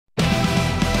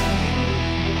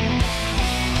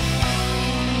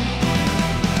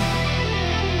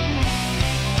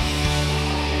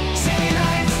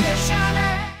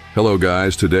Hello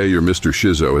guys, today your Mister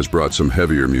SHizzzo has brought some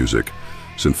heavier music,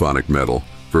 symphonic metal,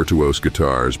 virtuose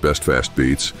guitars, best fast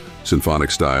beats,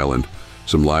 symphonic style, and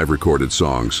some live recorded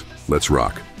songs. Let's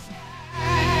rock.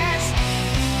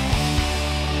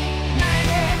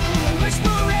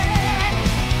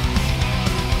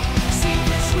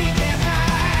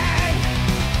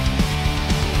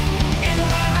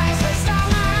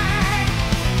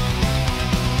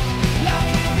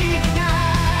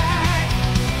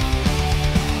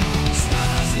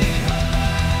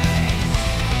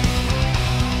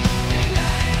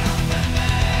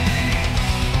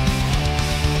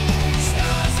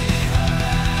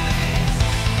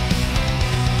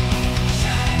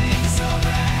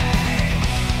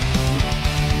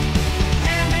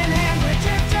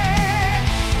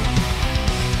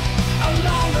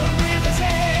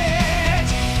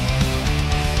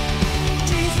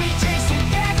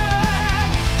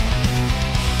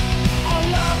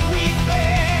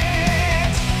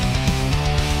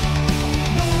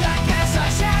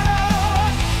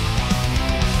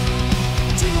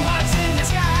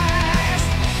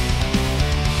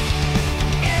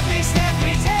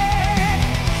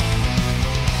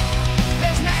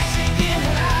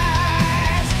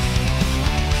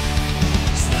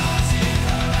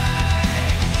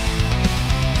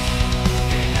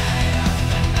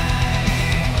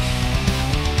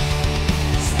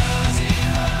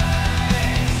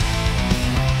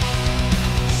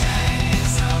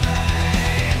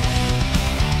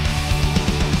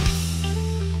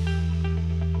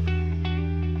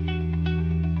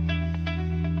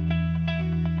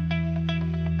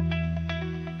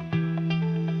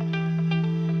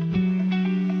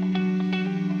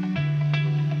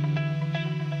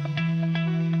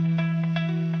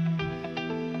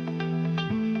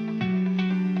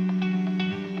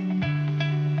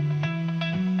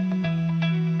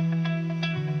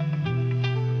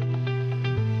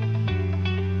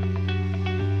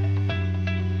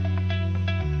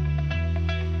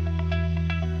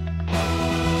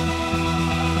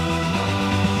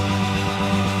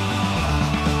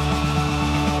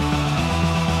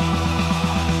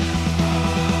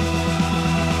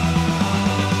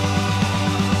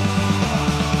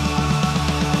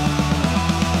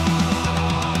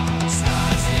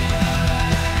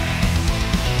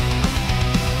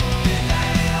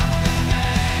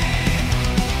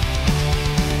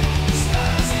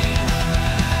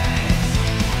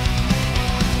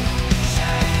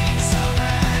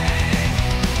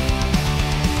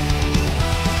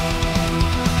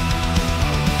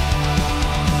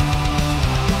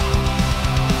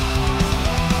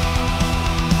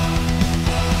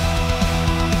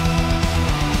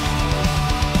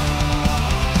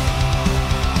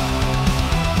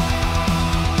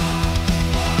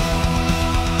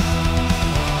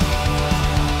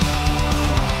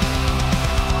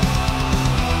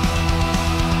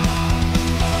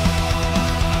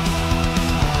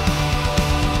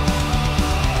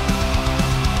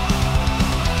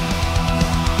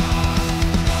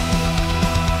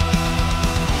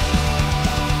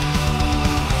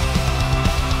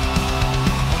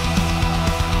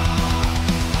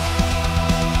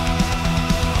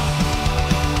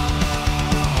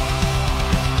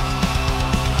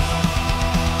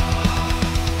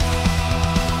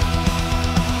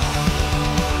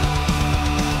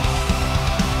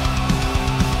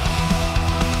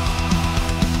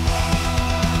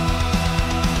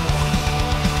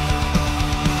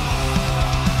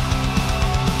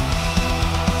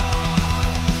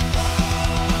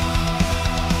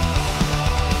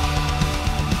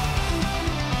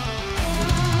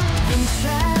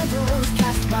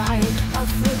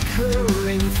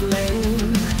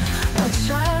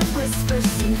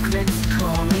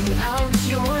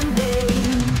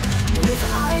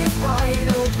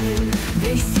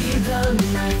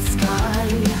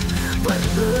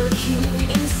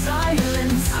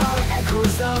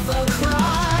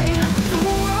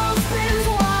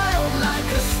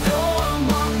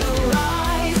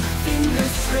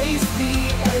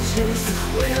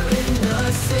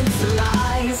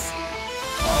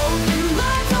 Open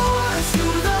my doors to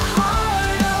the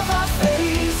heart of our faith.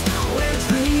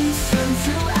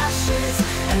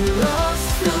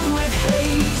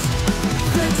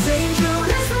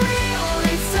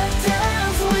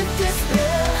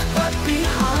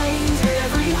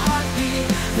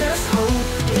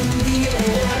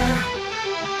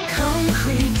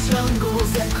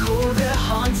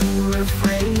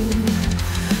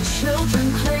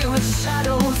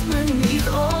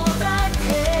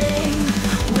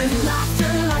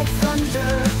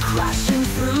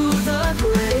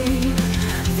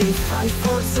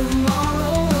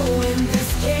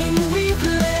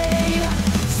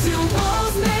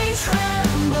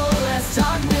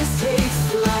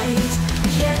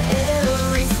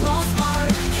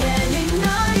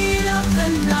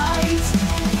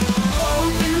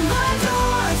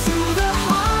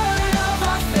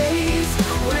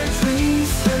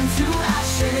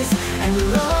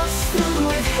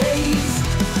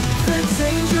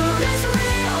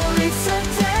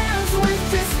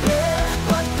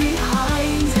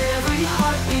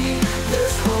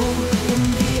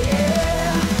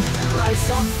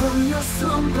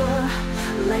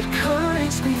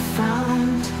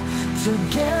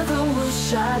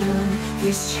 shatter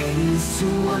these chains to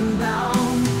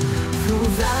unbound. Through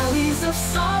valleys of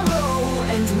sorrow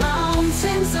and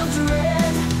mountains of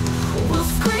dread, we'll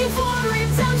scream for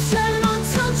redemption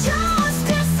until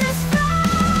justice is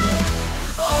found.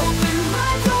 Open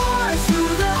my door to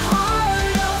the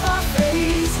heart of our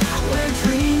fate, where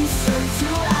dreams turn to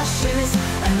ashes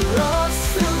and love's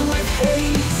filled with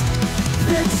hate.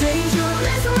 The danger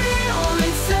is real,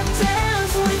 it's a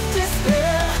dance with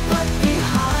despair, but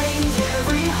behind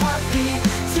every heartbeat,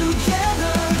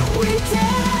 together we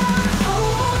dare.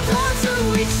 Hold on to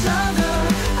each other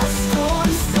as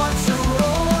storms start to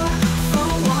roar, for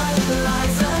what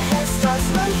lies ahead starts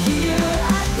right here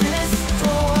at this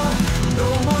door. No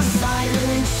more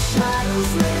silent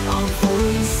shadows, let our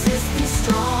voices be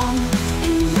strong.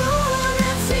 In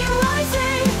unity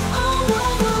rising, a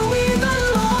world where we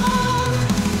belong.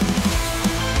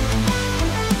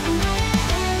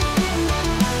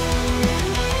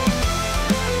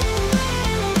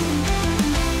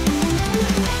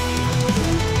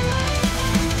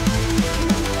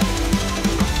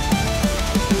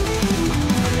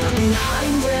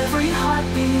 Behind every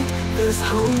heartbeat, there's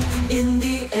hope in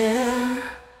the air.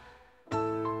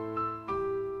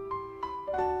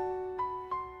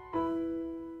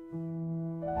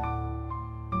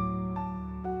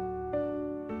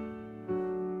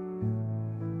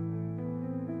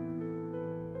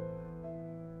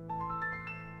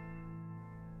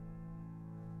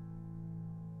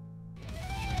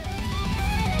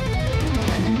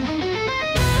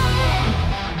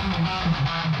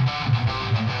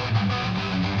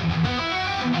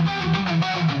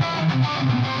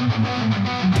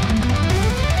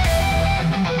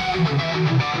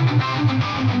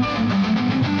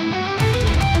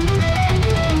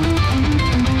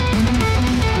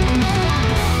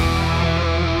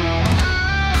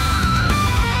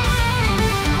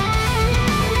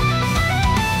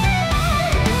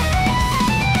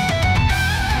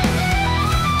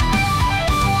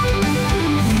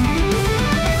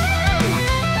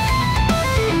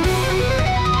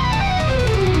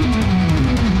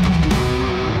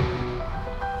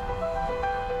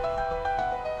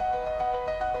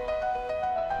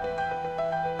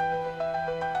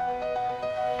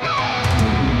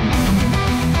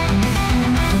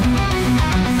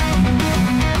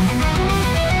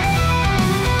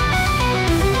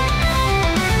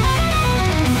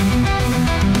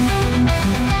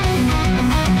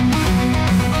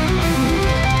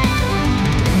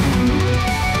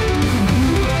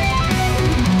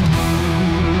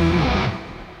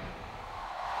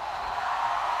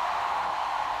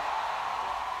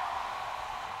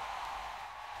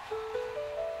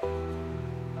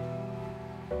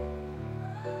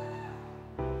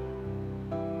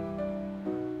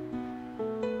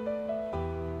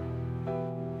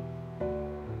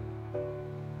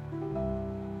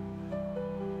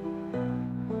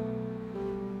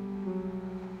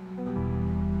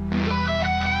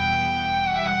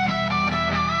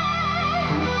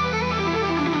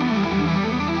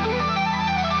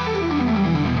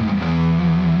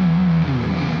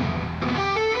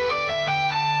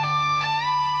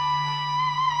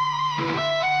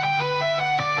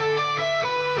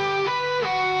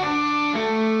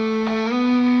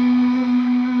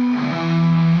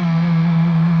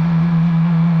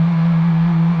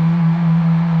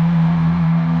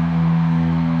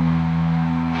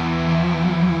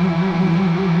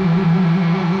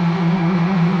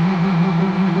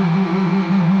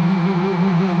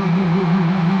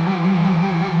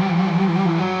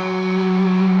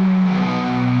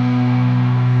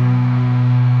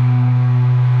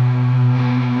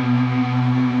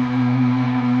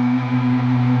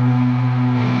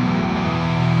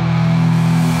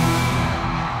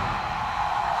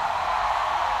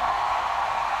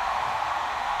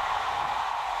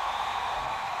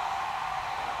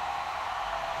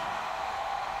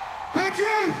 Back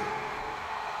in!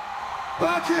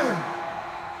 Back in!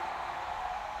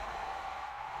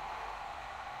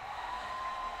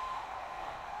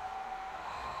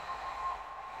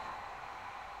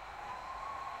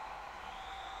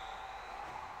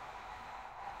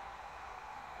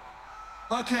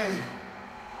 Okay.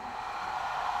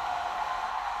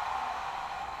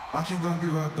 I can go be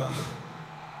right back.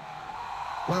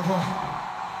 Well,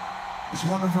 it's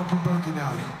wonderful for working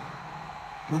out.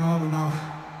 No.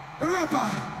 Remember,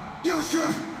 you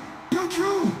should, you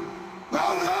true,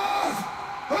 on love,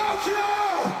 on you,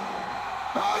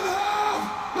 on love,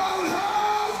 on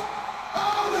love,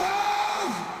 on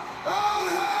love, on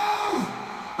love,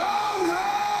 on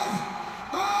love,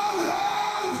 on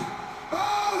love,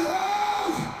 on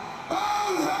love,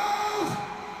 on love,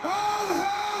 on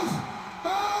love,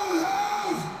 on love,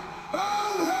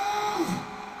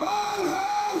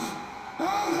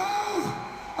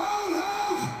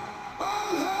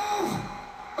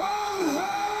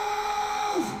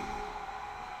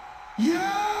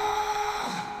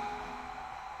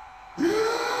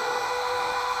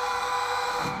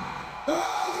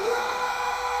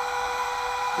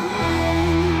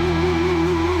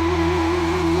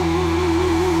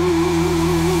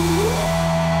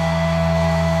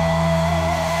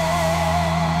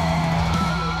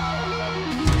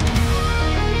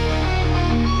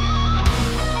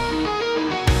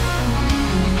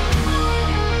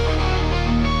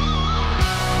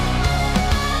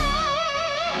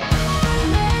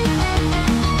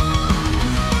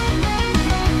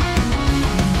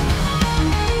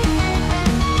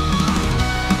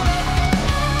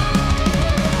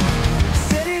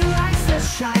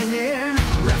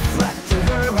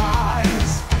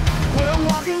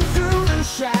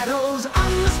 shadows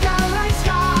on the skylight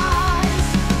skies.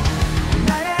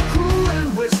 Night air cool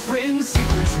and whispering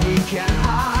secrets we can't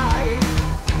hide.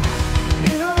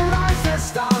 In her eyes there's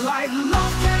starlight,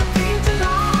 love can't be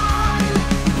denied.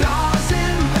 Stars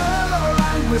in her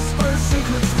eyes whisper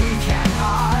secrets we can't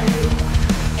hide.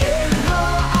 In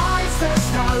her eyes there's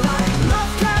starlight,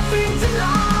 love can't be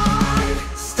denied.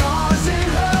 Stars in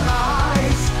her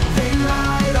eyes, they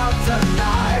light up the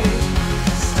night.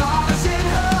 Stars in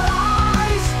her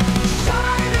eyes,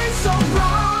 shining so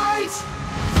bright.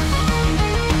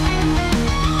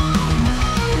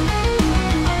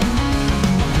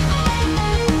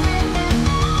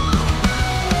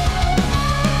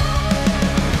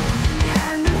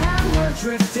 Hand in hand we're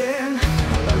drifting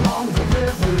along the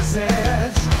river's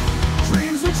edge.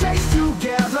 Dreams we chase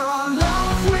together,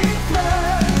 love we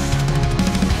pledge.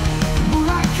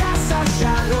 Moonlight casts our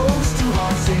shadows to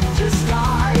hearts in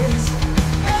disguise.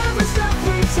 Every step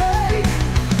we take,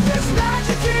 there's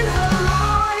magic in her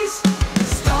eyes.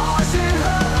 Stars in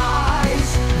her eyes,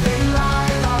 they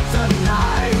light up the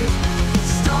night.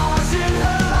 Stars in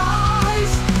her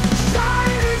eyes,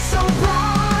 shining so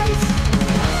bright.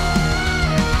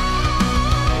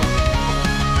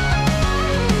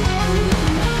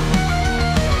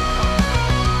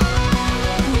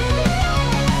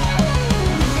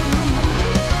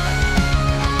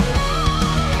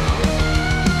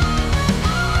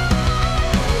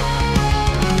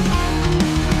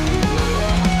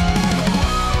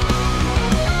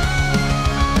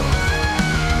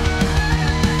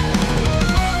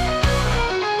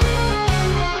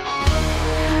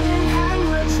 Hand in hand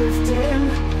we're drifting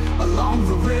along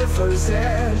the river's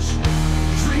edge.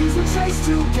 Dreams we chase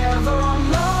together, on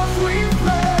love we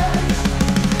pledge.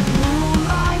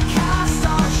 Moonlight casts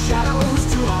our shadows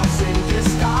to hearts in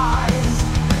disguise.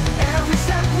 Every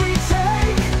step we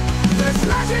take, there's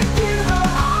magic in her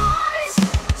eyes.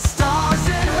 Stars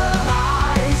in her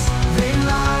eyes, they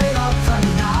light up the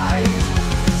night.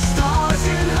 Stars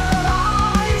in her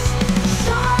eyes,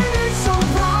 shining so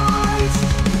bright.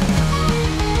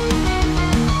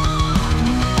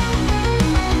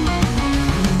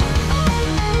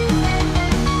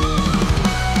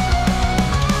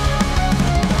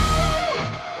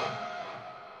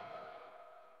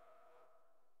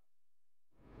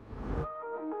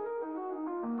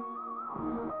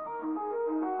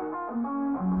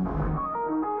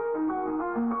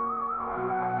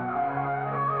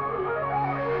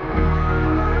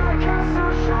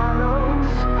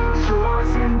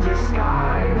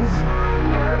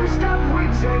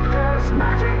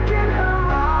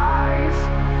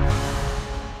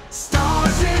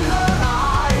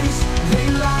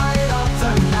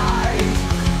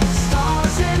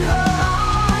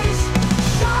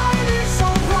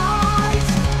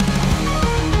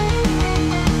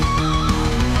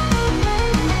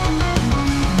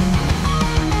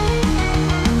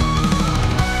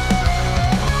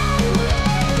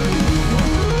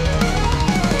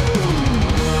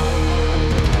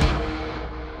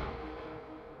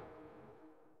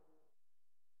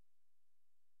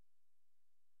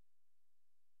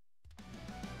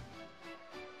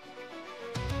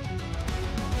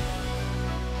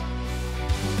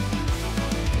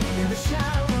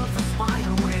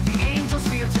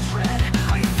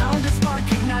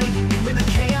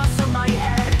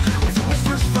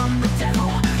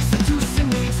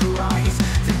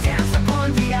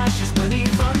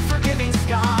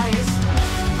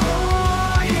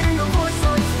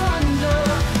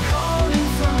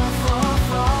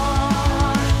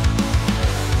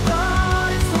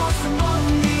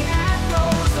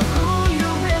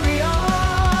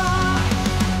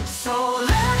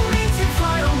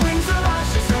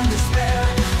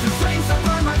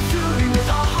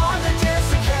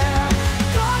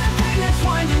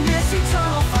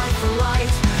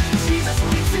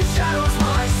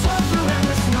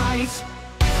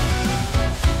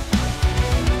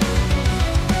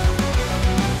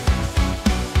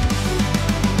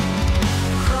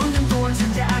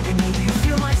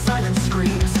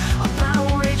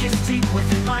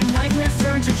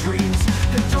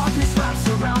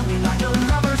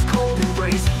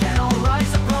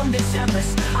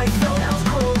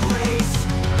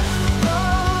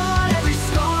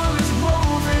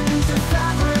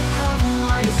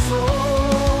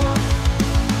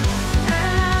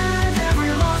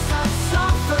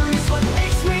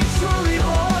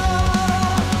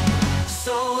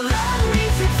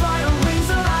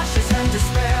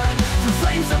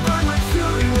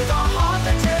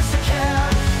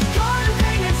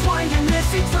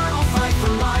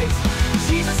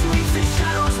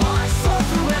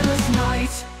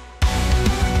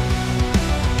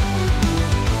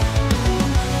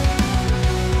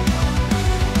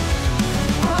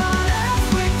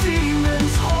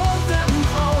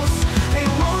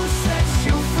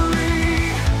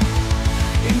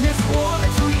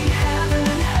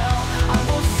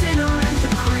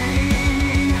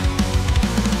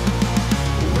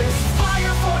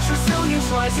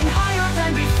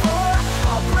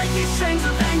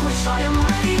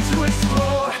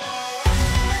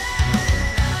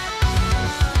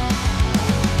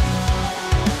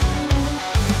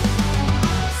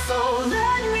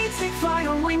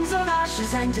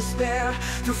 in despair,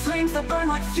 through flames that burn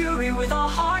like fury, with a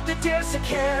heart that dares to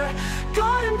care.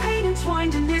 God and pain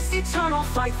entwined in this eternal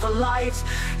fight for light.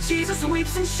 Jesus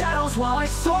weeps in shadows while I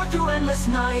soar through endless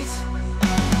night.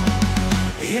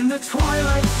 In the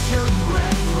twilight's chill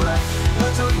red breath, the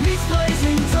dark meets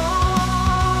blazing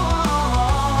dawn,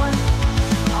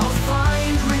 I'll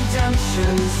find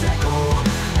redemption's echo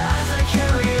as I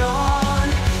carry on,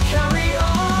 carry on.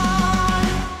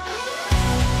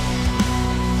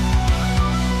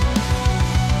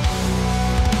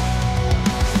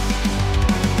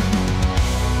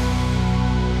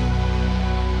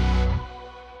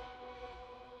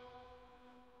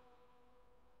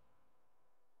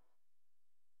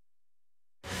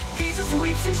 Jesus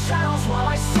weeps in shadows while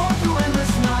I soar through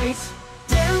endless night.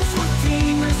 Dance with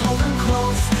demons, hold them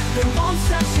close, they won't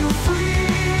set you free.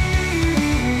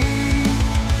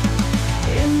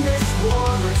 In this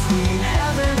war between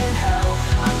heaven and hell,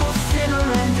 I'm both sinner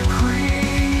and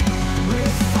decree.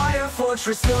 With fire forged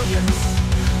resilience,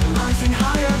 rising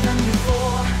higher than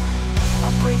before,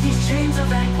 I'll break these chains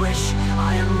of anguish,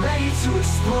 I am ready to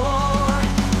explore.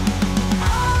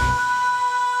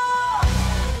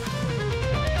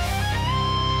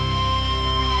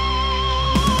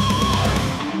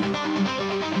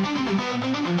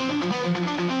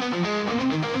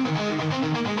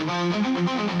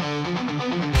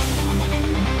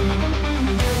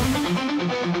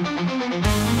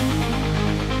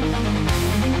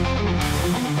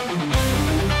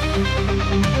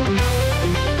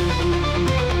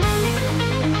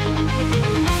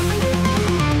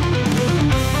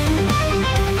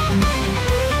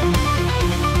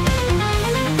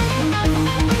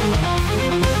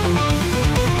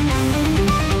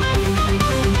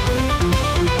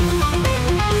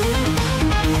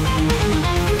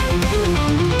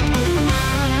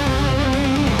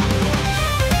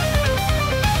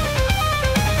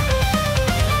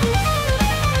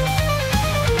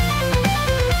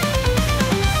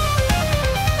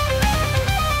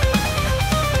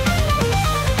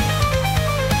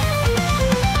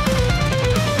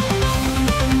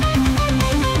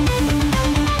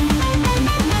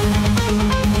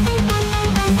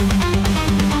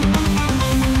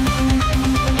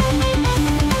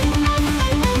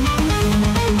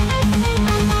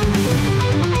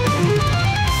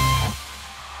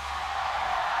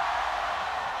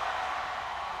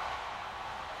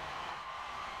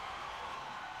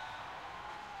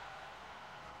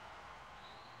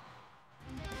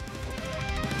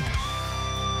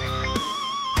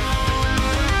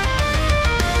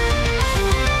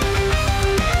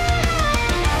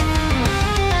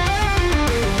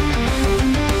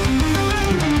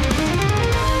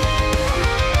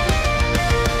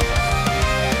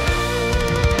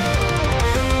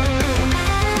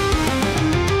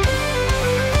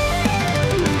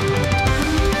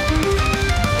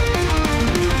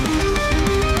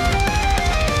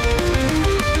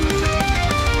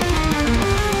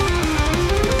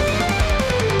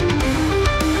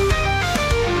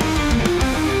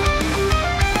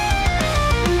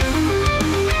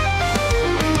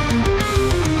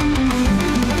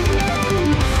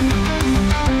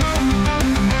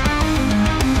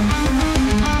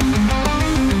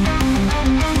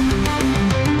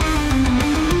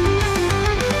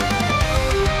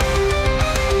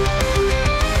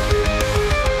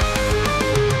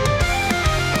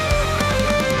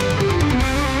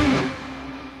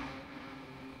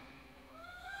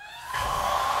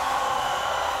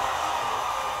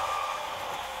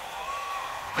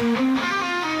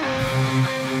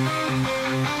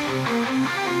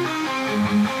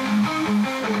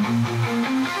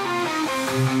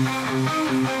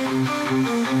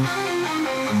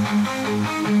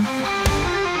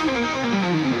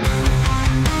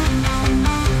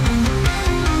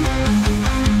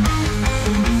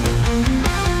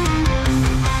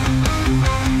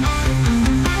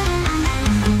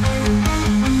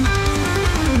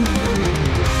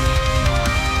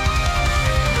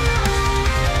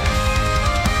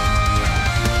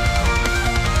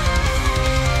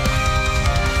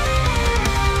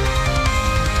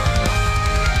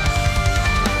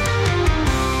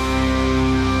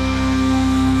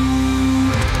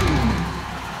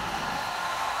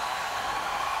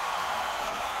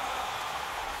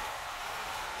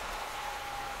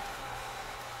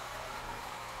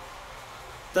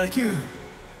 Thank you.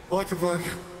 Like,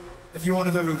 if you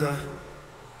want to do that.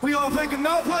 We all think of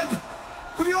nothing.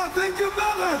 We all think of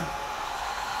nothing.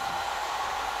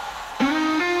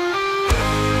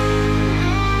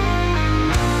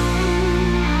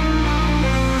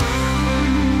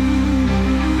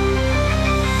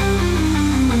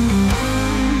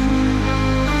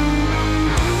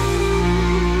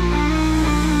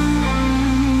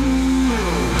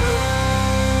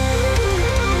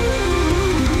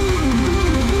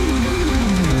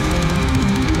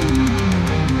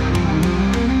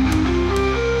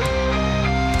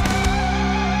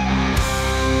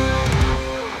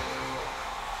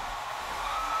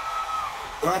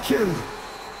 Thank you.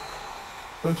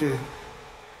 Okay.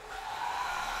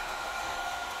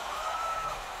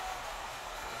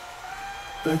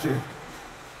 Thank you.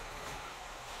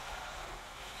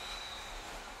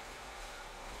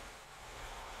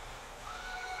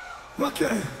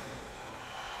 Okay.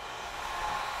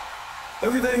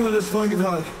 Everything with this fucking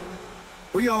heart.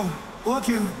 We all want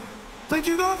you. Thank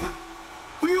you, Mother.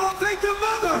 We all thank your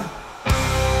mother.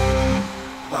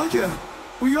 Thank you.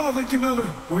 We all thank your mother.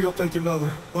 We all thank your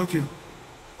mother. Thank you.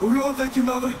 We all thank your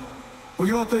mother.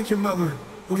 We all thank your mother.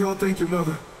 We all thank your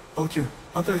mother. Thank you.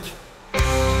 I thank you.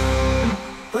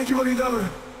 Thank you, one another.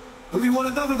 Everyone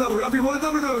another. Everyone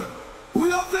another.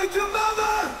 We all thank your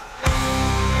mother.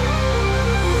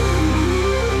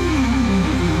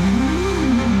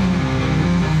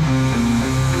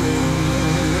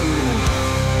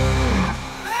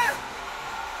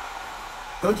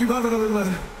 Thank you,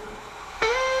 mother.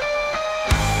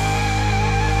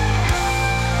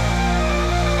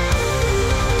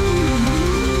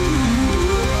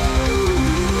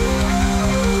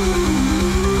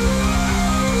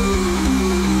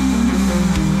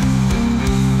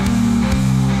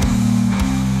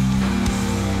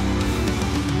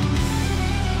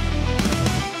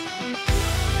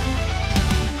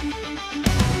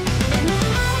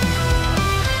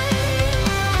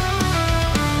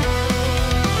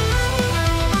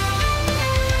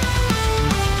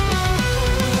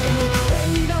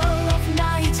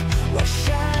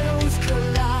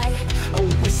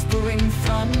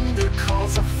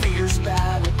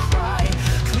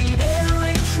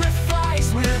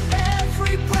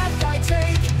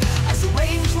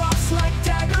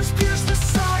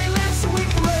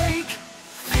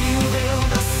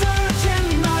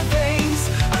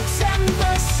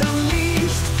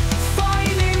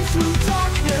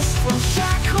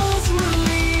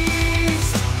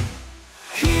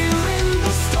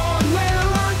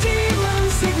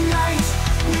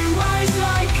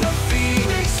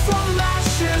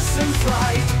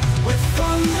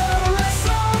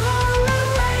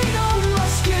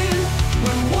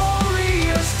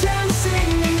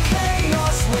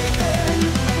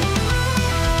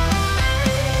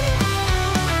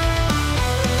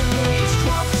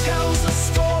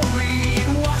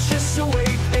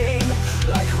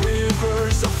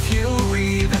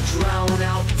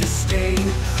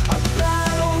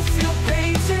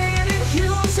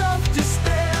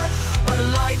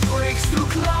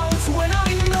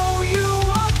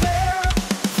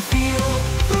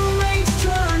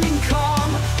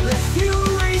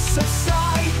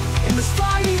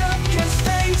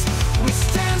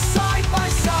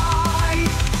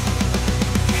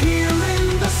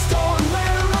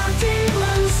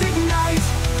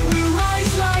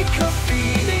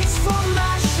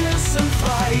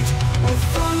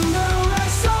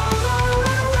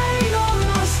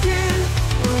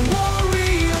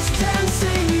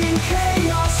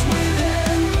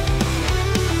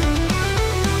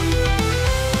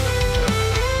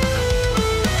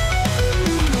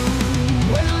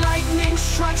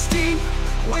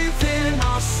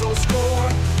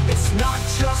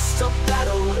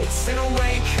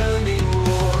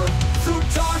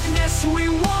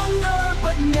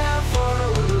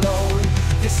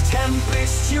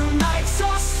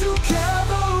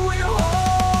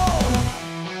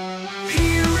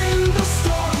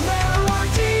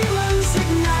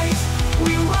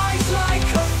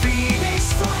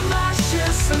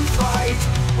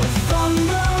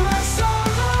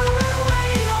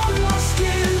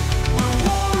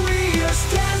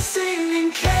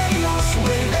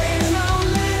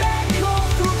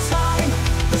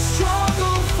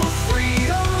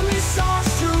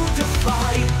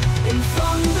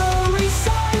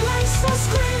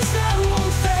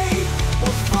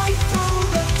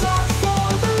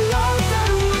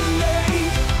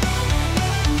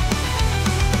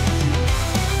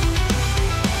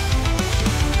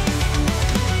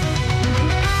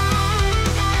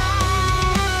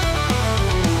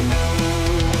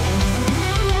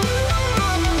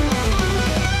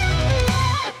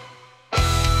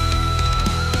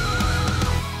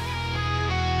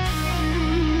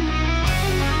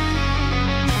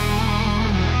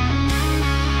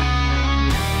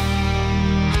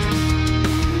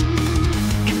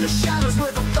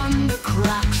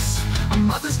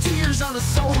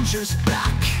 soldier's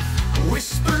back.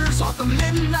 Whispers of the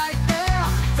midnight air,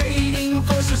 fading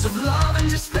voices of love and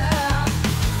despair.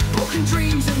 Broken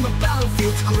dreams in the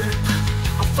battlefield's grip,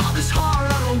 a father's heart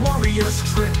on a warrior's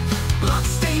trip.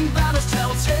 Bloodstained battles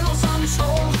tell tales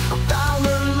untold, a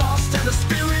valor lost and a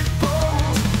spirit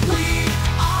bold. We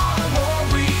are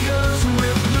warriors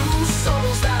with blue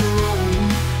souls that roam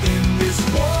in this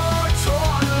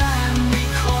war-torn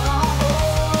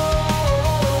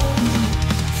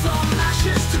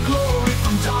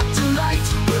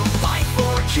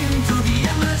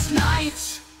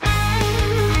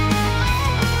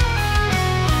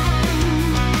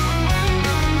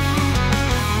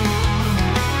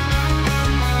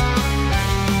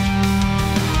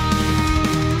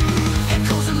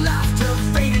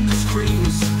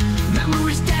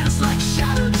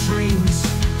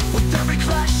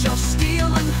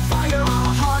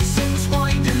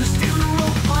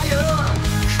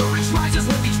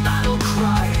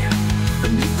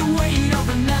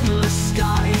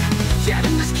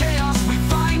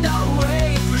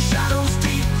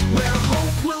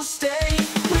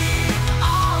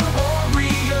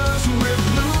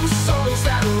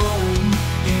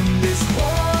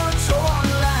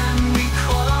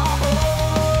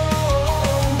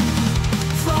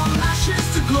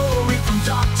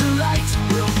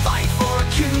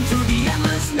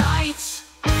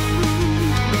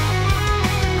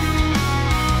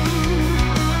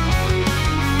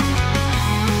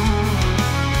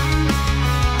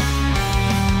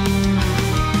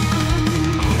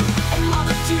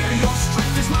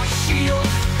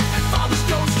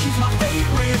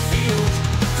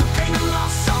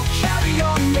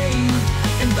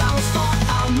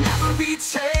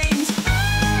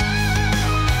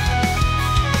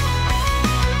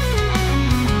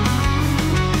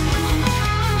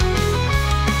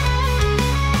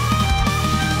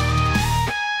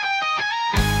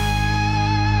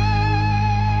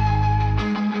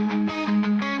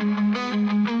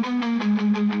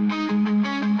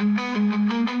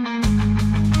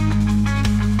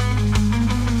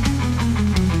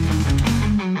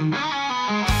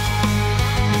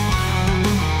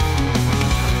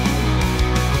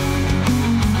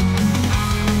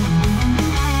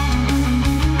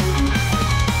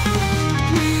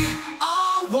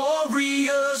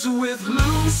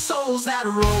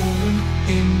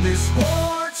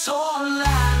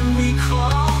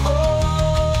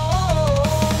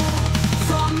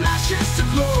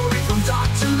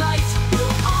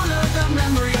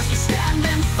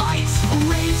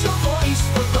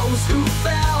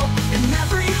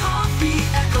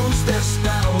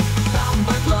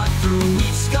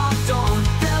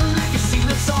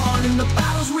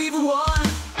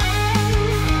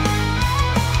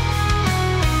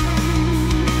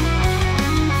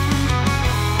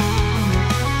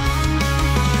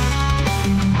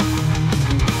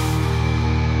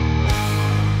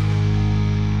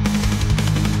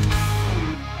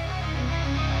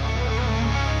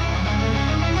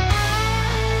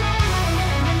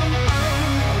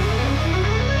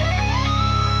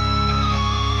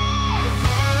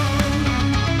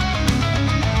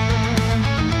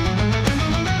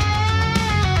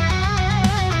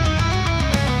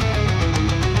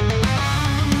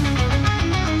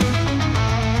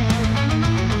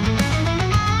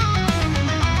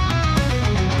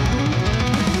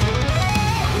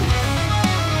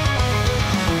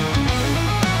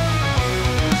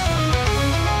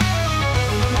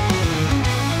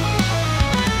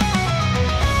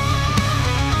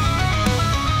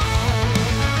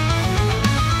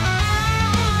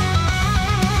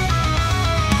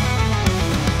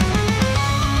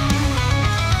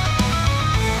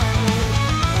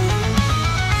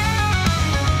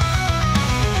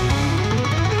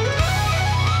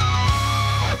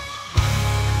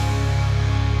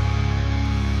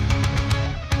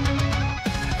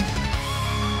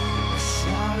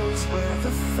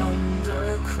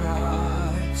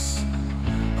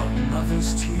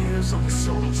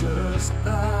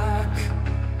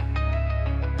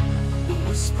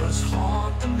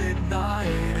the midnight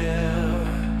air,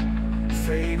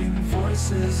 fading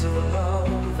voices of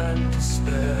love and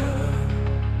despair.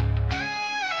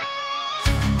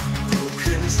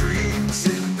 Broken dreams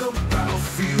in the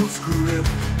battlefield's grip,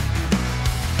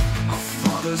 our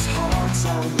fathers' hearts,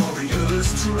 our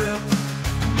warriors drip.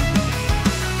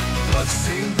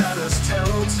 Blood-stained banners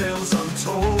tell tales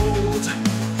untold,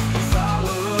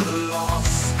 valor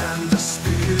lost and the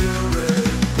spirit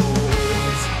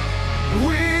bold.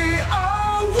 We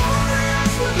are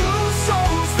warriors with loose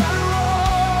souls that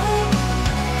roam.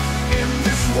 In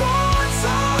this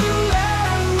war-torn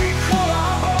land we call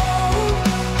our home.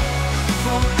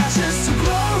 From ashes to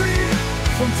glory,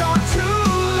 from dark to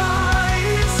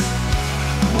light,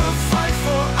 we'll fight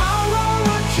for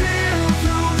our king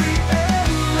through the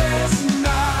endless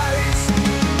night.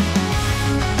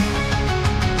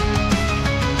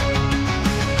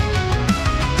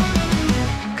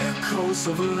 Echoes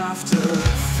of laughter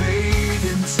fade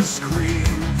into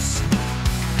screams,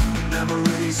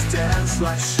 memories dance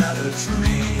like shattered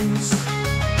dreams.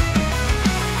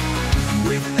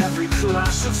 With every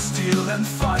clash of steel and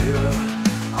fire,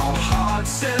 our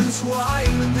hearts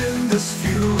entwined in this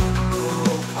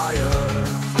funeral pyre.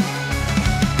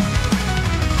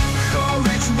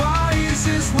 Courage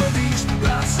rises with each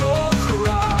battle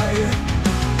cry,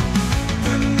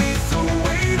 beneath the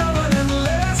weight of an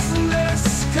endless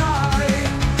sky.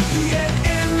 Yet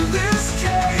in this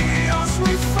chaos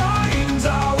we find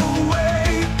our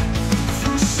way,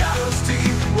 through shadows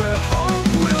deep where hope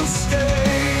will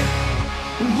stay.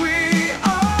 We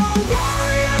are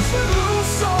warriors with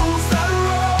loose souls that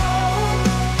roam.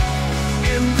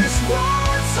 In this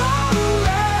war-torn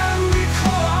land we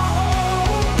call our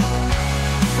home.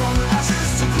 From ashes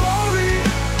to glory,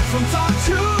 from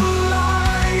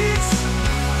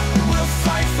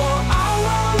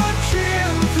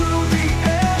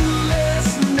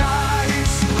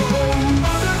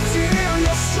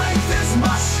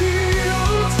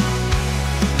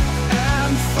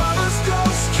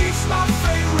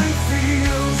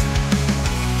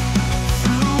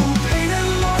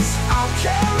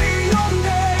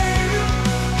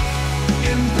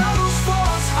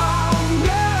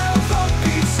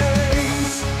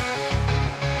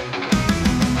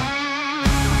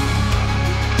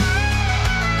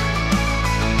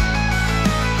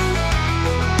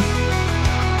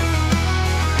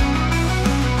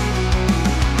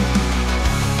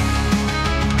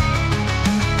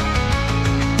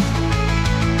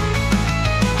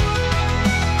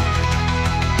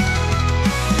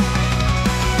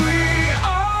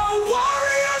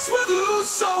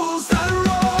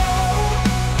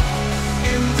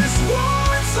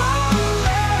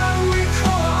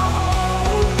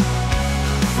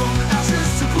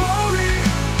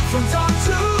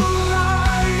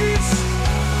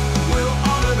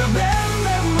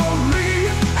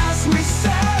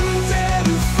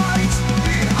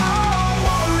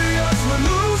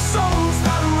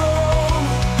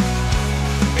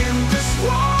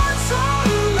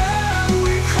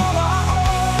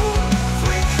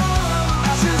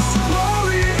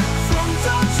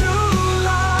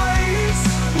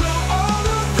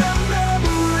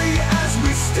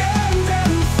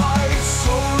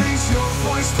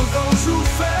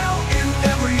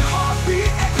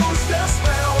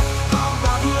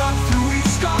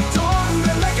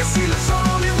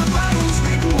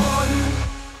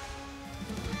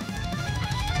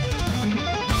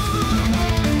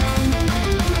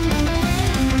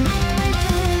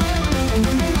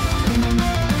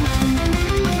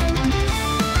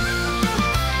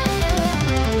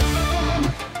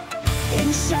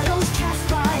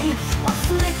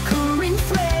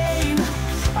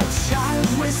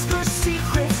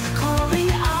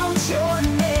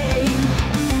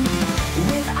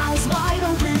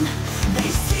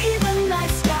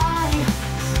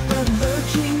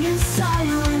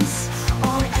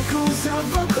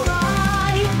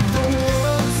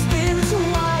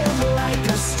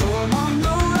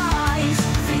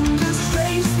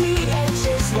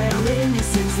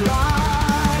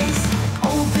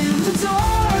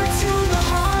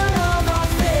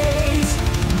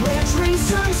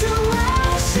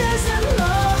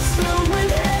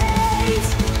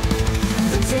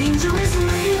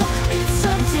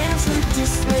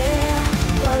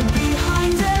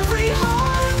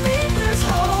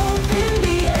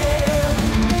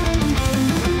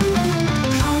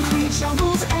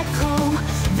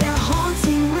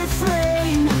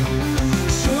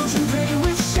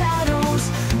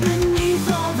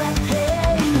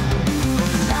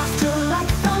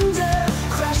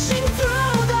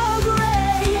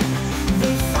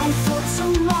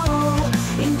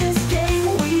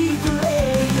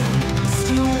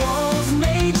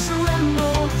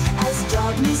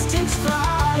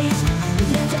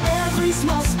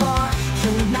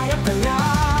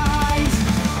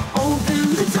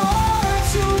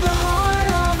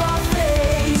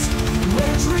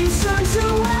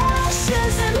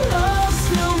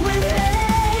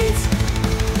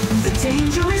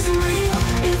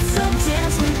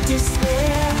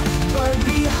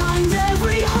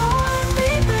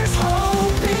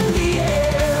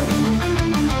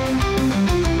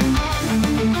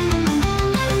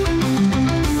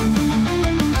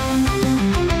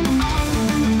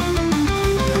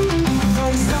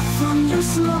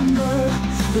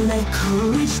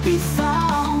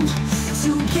found.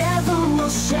 Together we'll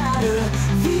shatter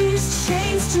these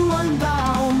chains to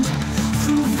unbound.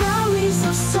 Through valleys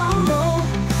of sorrow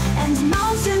and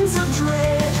mountains of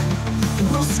dread,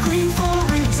 we'll scream for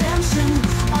redemption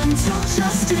until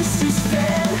justice is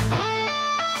fed.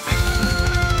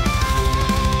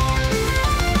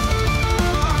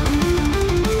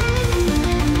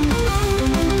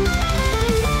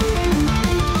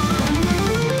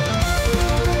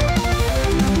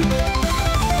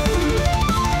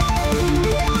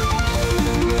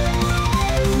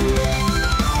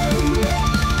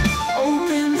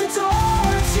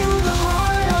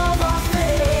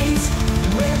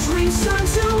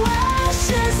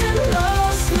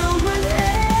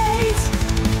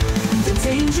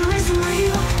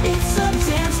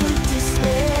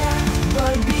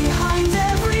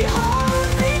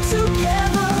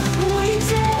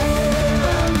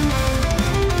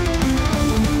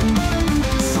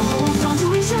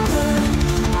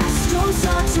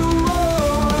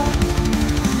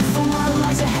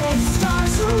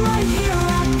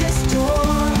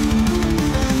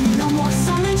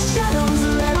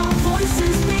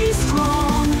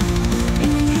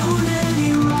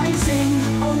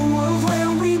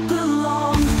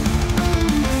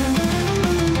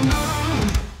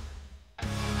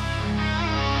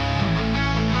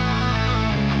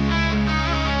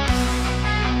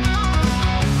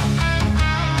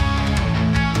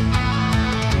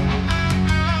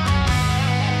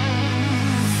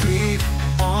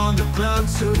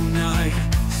 Tonight,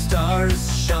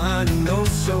 stars shining oh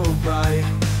so bright.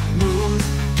 Moon's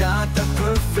got the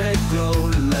perfect glow.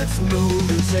 Let's move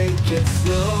and take it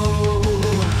slow.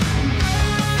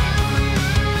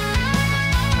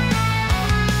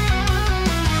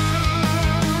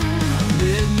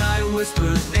 Midnight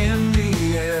whispers in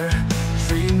the air,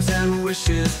 dreams and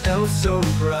wishes oh so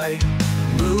bright.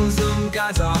 Bosom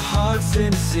guides our hearts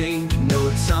in sync.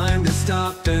 No time to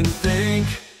stop and think.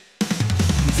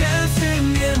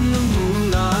 Dancing in the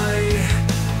moonlight,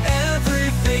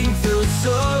 everything feels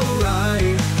so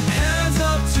right. Hands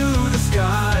up to the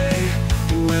sky,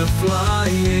 we're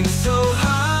flying so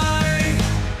high.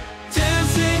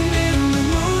 Dancing in the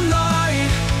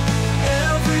moonlight,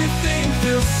 everything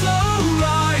feels so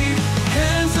right.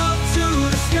 Hands up to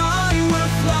the sky,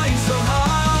 we're flying so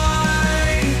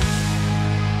high.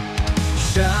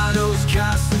 Shadows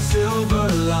cast in silver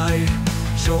light,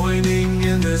 joining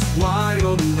in this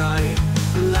wild night.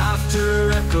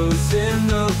 Laughter echoes in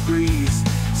the breeze.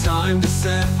 Time to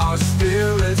set our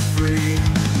spirits free.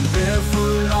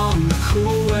 Barefoot on the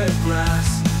cool wet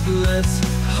grass, let's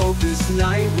hope this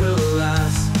night will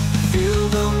last. Feel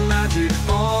the magic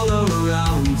all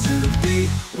around. To the beat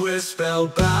we're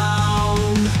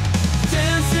spellbound.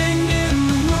 Dancing in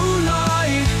the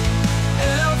moonlight,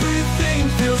 everything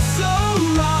feels so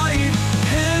right.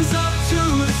 Hands up to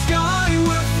the sky,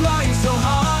 we're flying so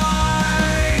high.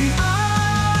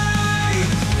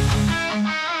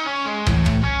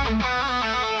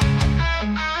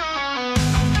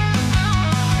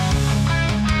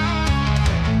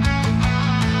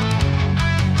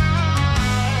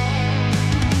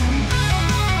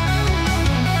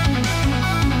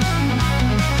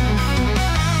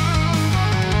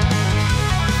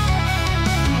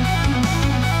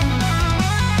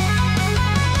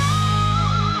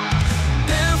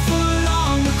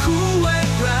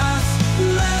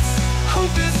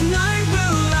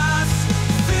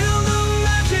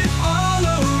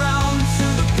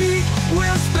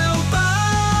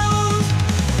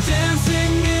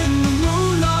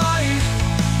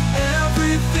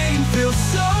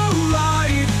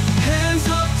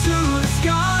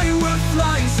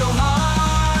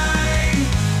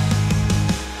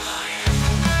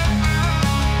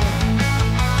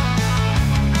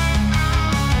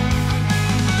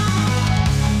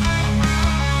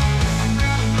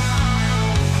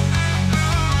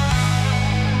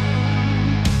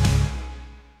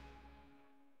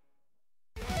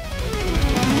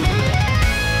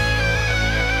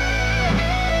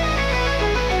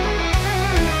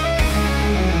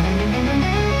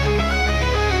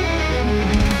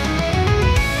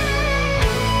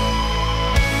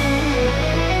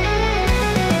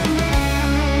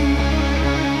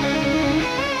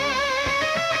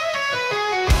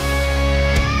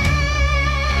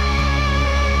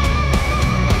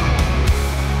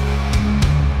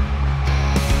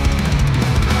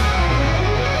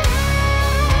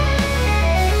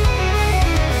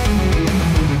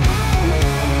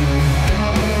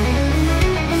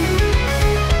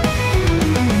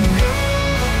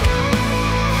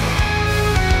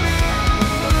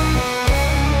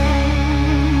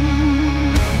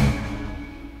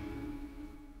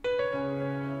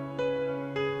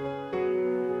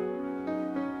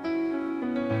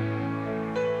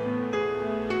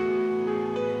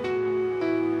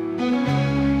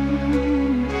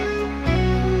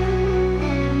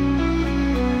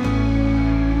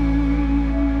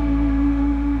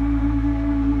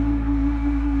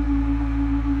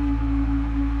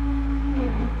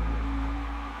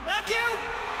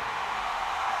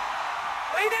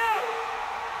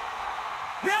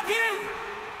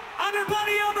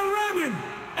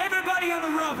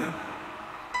 of him.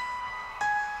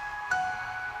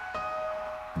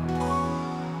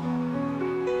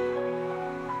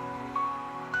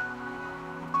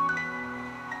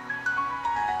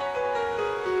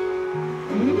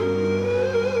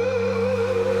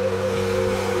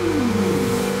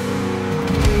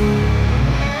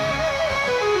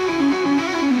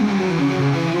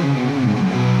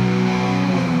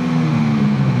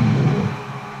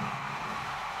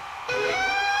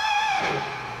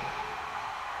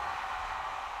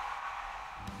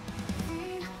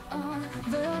 On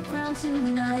the ground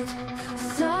tonight,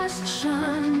 stars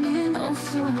shining oh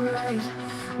so bright.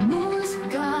 Moon's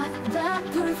got that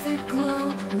perfect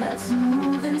glow. Let's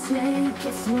move and take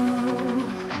it slow.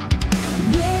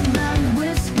 Midnight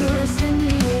whispers in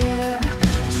the air,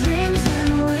 dreams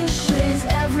and wishes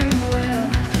everywhere.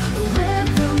 The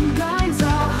rhythm guides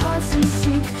our hearts in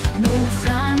sync. No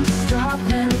time to stop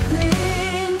and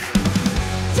think.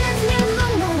 Dancing in the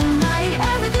moonlight,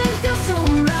 everything feels so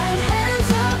right.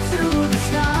 Hands up to the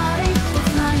sky, we're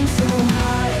flying so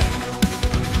high.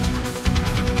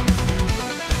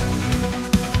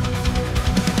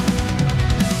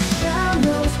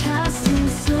 Shadows casting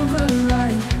silver light.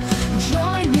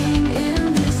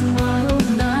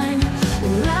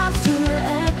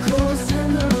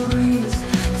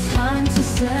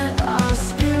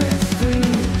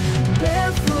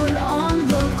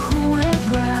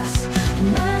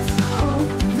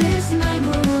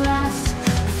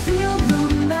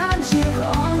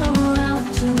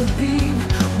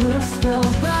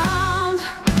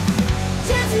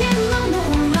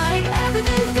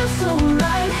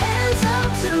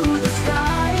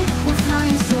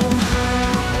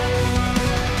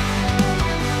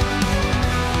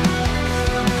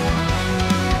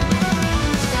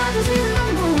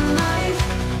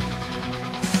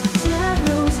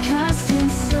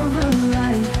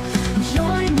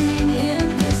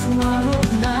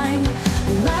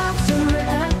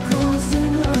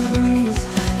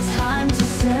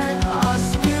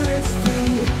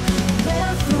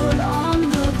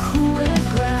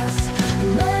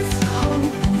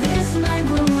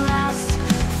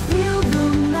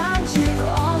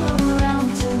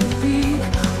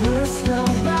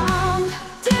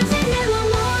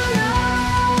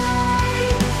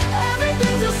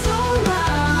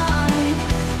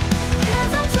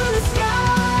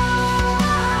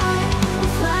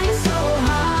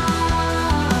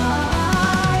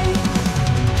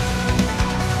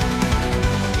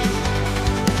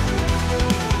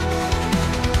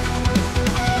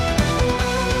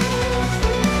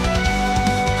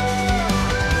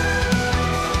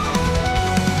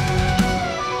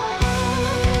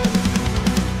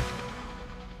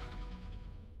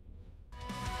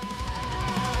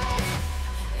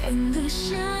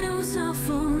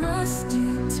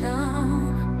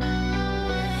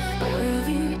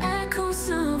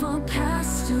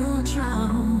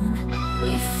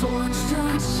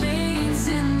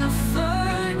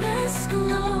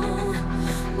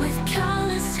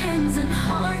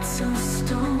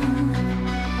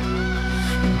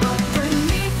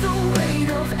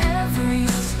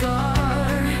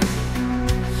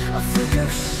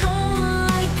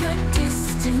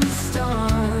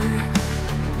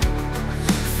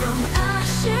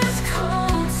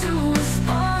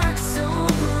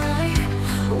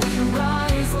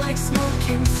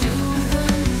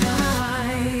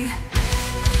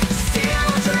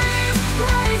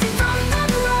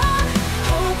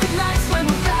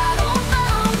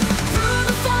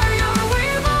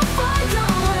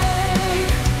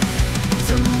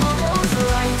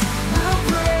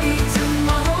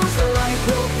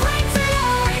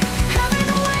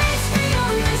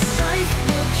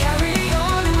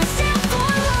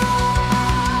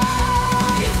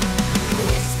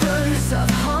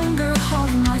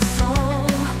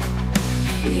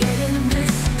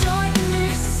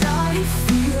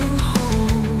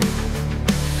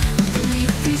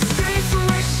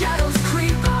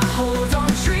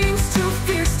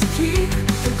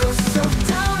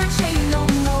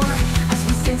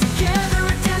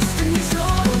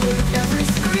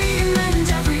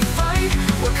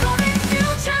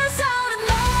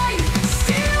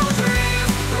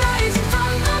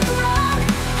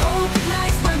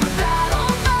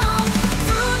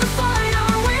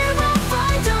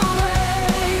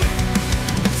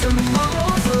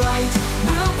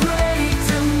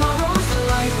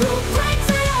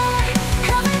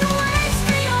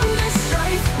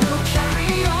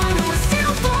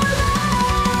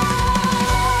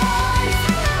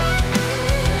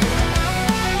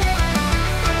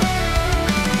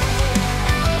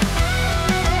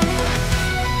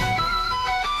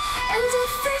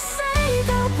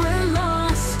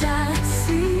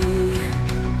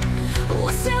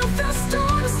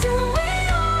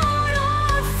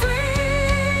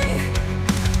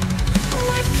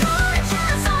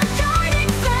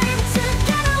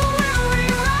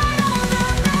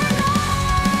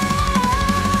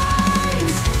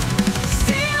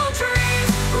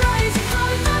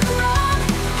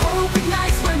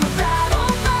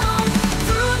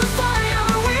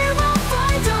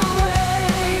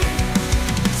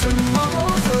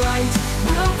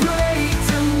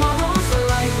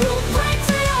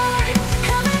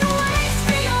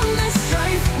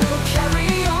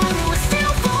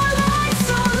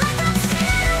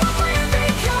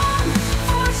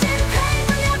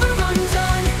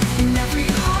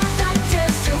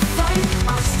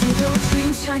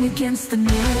 shine against the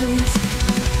noise.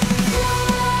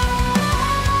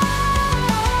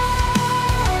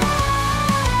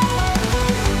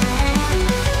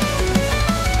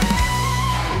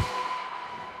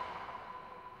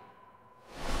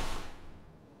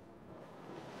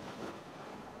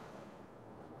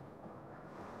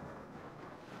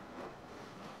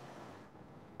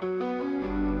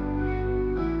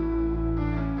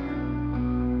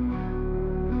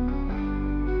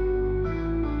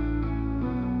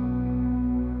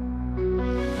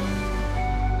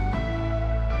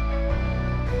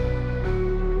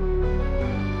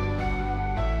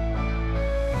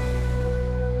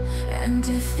 And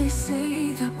if they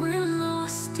say that we're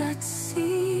lost at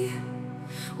sea,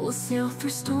 we'll sail through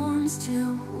storms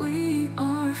till we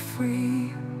are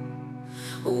free.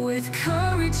 With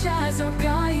courage as our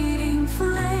guiding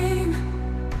flame,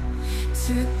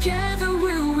 together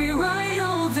we'll rewrite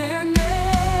all their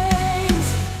names.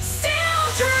 Still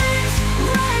dreams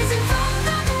rising from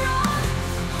the ground,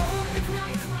 hope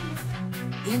ignites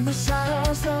in the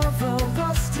shadows of a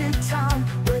rusted town,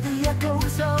 where the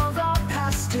echoes of our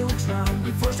past still drown.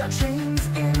 We forged our chains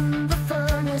in the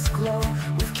furnace glow,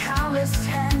 with calloused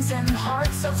hands and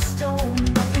hearts of stone.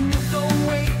 But beneath the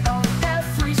weight of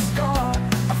every scar,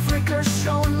 a flicker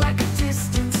shone like a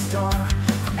distant star.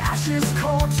 From ashes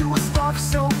cold to a spark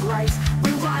so bright,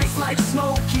 we rise like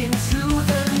smoke into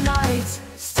the night.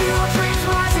 Still dreams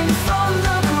rising from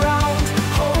the ground,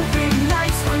 hope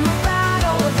ignites when the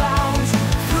battle abounds.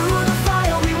 Through the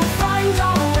fire we will find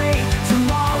our way,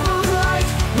 tomorrow's light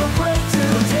will break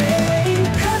today.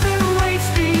 Heaven waits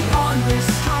beyond this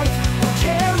height, we'll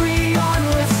carry on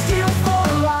with steel for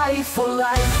life, for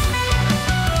life.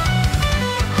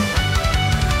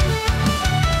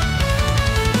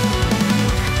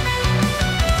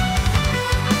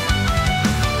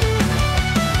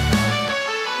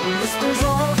 Whispers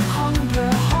of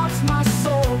hunger haunts my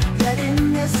soul, yet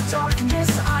in this darkness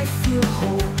I feel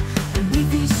whole. Beneath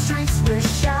these streets where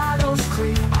shadows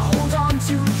creep, I hold on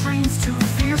to dreams too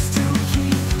fierce to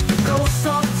keep. The ghosts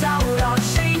of doubt are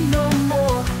chained no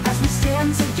more, as we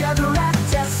stand together at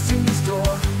destiny's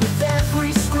door. With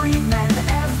every scream and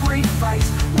every fight,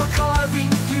 we're carving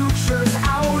futures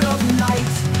out of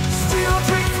night. Still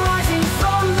dreams rising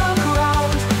from the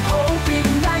ground, hope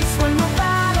ignites when the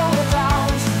battle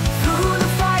abounds. Through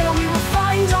the fire we will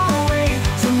find our way,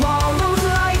 tomorrow's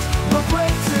light will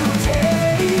break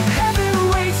today. Heaven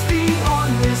waits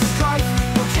beyond this strife,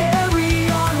 we'll carry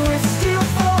on with steel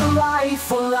for life,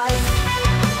 for life.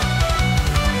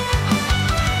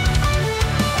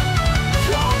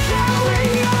 We'll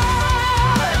carry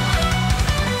on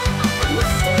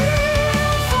with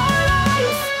steel for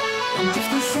life. And if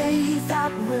they say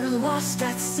that we're lost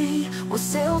at sea, we'll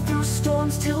sail through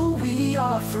storms till we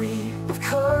are free. With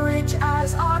courage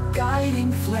as our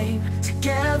guiding flame,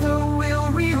 together we'll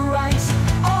rewrite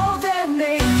all their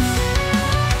names.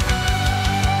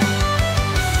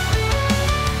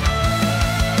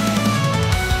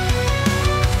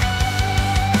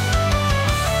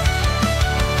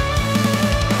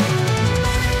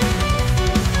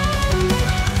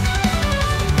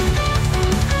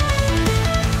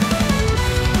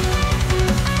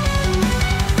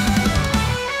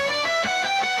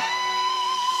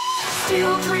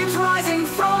 Steel dreams rising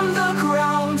from the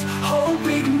ground, hope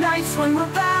ignites when the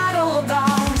battle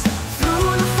abounds.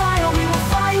 Through the fire we will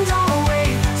find our way,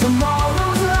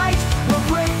 tomorrow's light will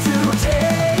break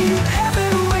today.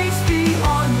 Heaven waits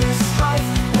beyond this strife,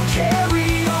 we'll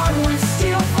carry on with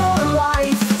steel for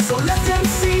life. So let them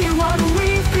see what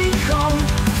we've become,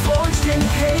 forged in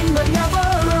pain but never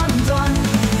undone.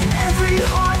 In every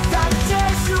heart that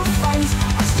dares to fight,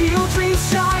 our steel dreams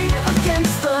shine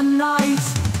against the night.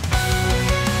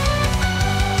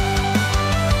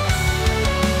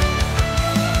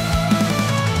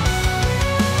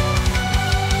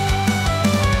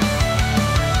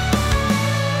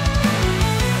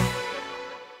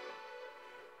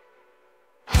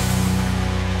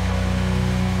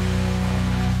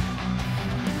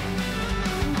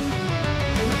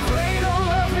 In the cradle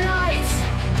of night,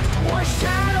 where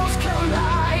shadows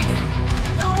collide,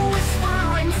 the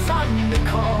whispering thunder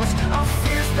calls a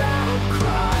fierce battle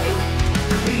cry.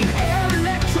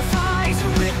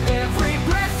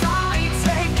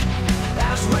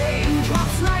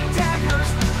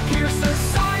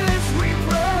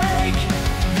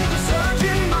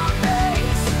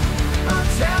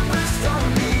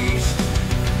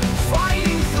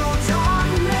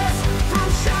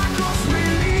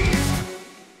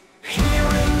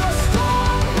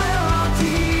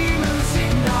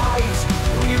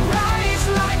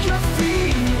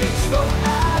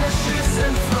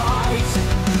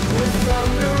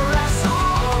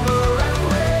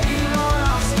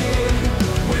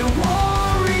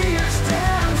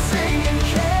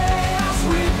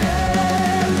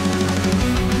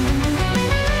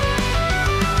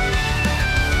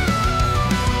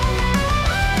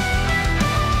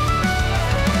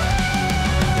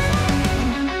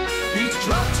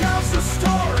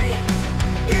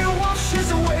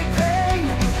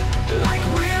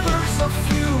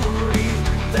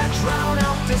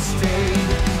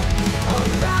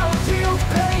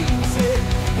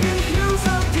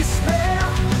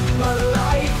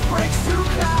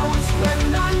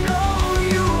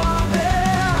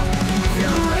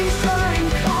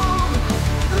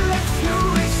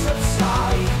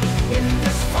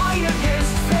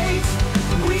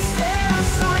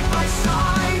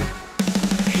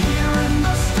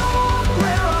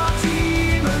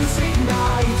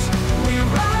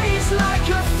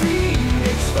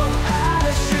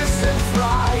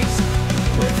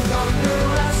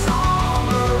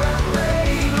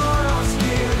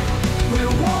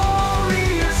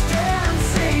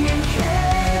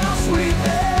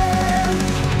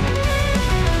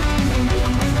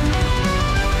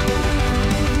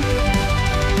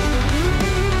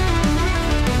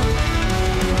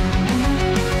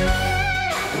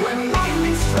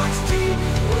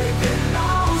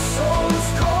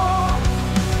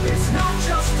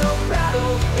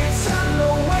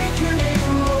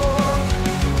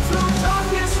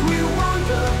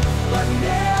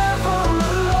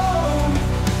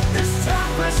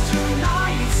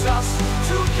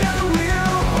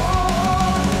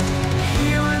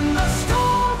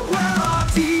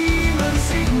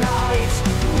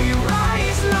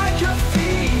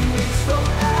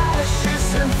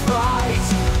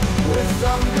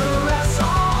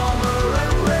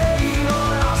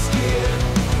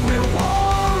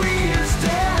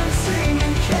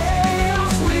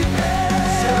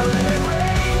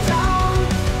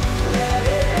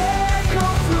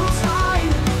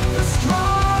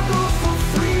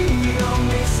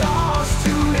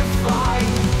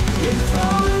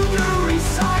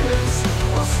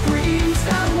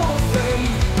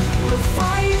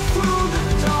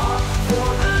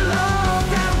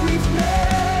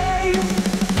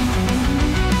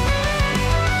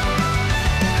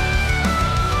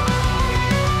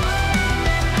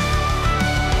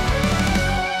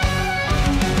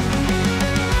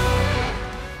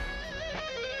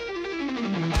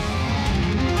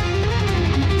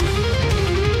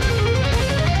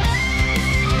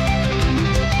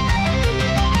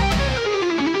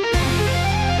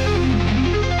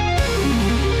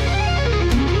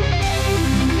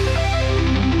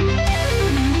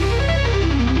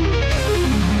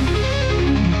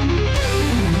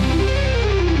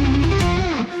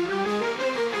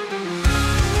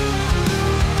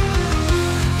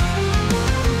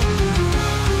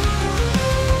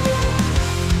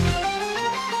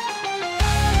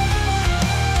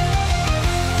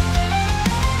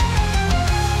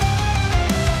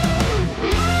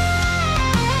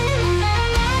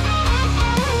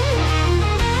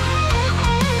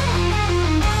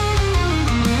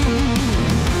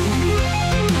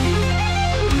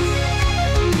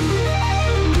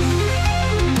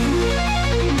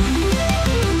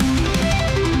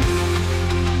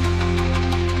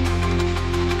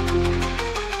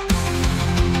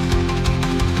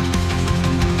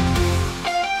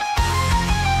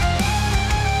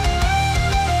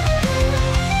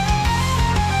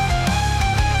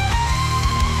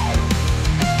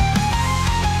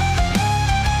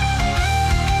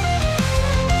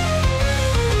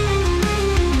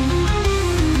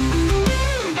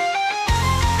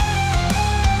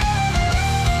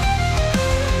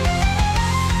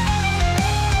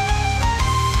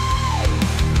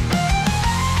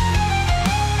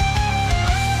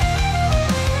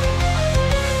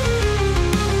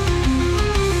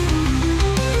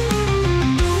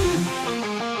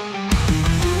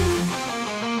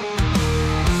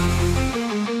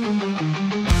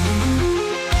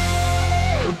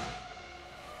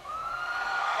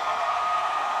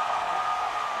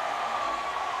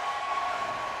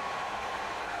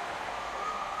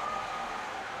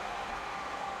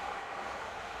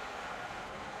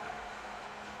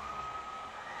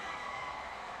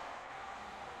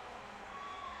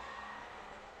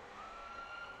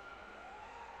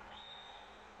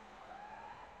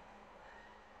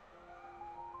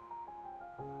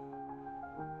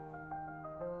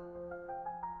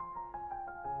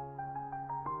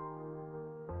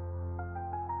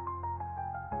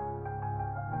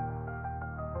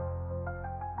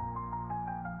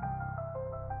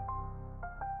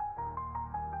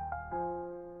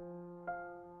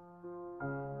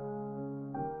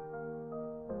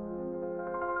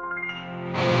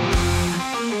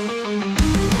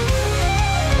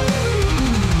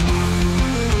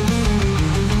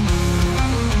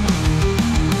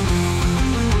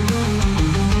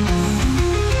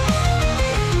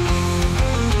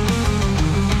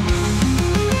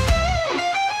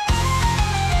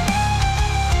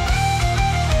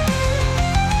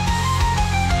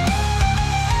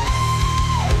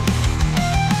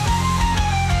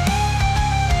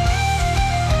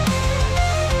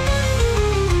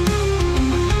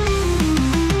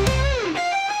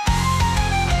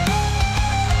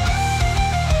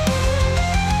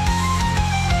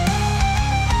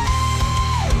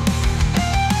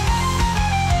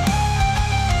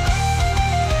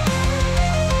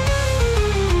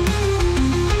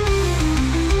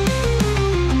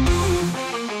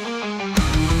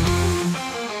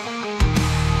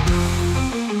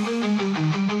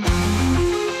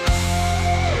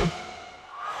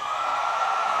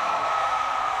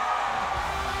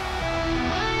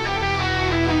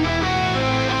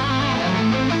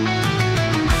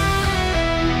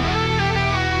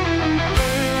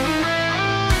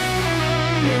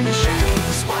 stand in the shadow of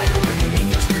the spider, bringing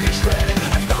your spirit tread.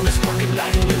 I found this sparking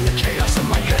lighting in the chaos of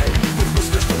my head, with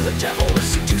whispers from the devil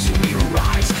seducing me to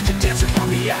rise, to dance upon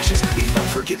the ashes beneath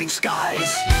unforgiving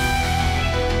skies.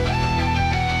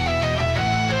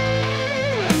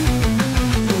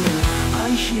 I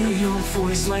hear your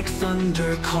voice like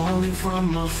thunder calling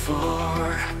from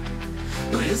afar,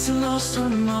 but it's lost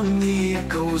among the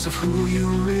echoes of who you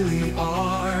really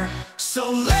are. So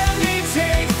let me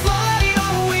take flight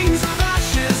on wings of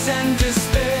ashes and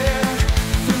despair,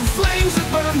 through flames that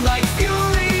burn like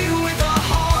fury, with a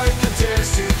heart that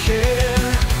dares to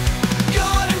care.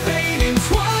 God and pain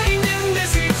entwined in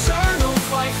this eternal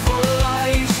fight for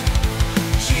life.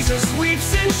 Jesus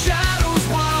weeps in shadows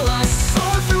while I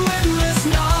soar through endless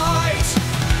night.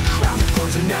 Crowned with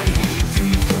thorns and agony,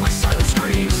 you feel my silent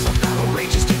screams. A battle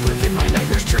rages deep within my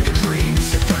nightmares turn to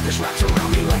dreams. The darkness wraps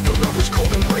around me like a lover's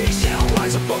cold embrace. Hell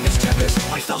rise above its tempest,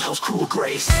 I felt hell's cruel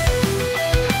grace.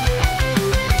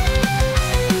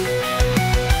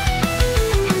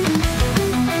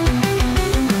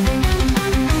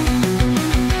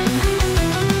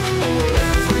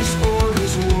 Every spore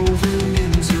is woven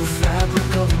into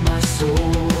fabric of my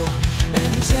soul,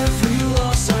 and every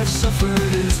loss I've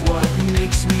suffered is what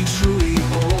makes me truly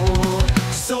whole.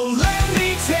 So let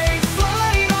me take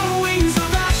flight on wings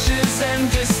of ashes and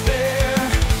despair,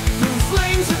 through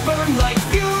flames that burn like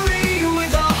fury,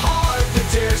 with a heart that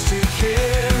dares to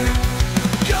care.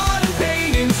 God and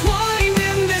pain entwined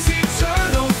in this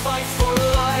eternal fight for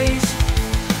light.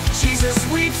 Jesus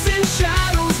weeps in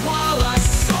shadows while I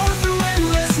soar through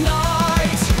endless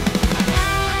night.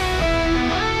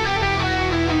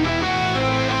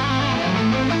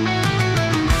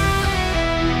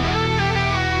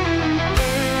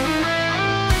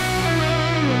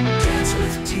 Dance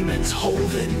with demons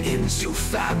woven into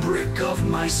fabric of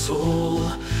my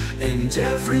soul, and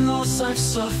every loss I've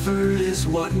suffered is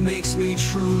what makes me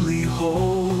truly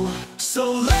whole.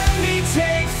 So let me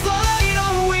take flight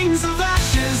on wings of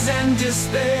ashes and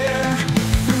despair,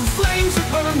 through flames that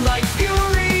burn like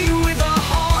fury, with a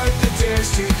heart that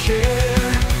dares to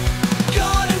care.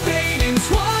 God and pain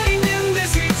entwined in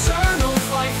this eternal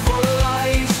fight for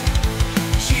light.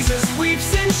 Jesus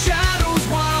weeps in shadows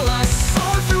while I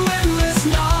soar through endless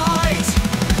night.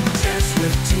 Dance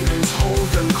with demons, hold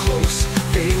them close,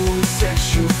 they won't set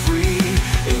you free.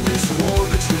 In this war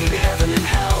between heaven and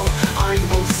hell, I'm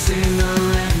both sinner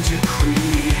and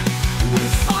decree.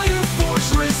 With fire force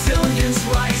resilience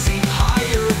rising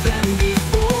higher than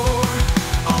before,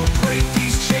 I'll break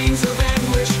these chains of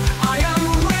anguish, I am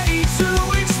ready to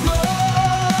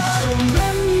explore. So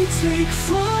let me take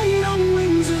flight on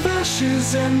wings of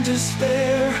ashes and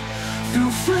despair,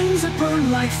 through flames that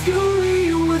burn like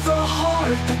fury, with a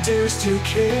heart that dares to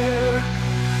care.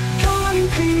 God and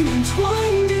pain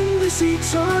entwined in this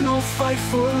eternal fight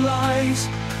for light.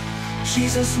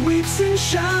 Jesus weeps in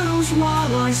shadows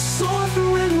while I soar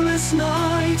through endless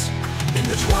night. In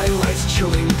the twilight's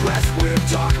chilling breath, where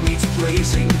dark meets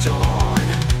blazing dawn,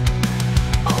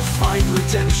 I'll find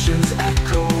redemption's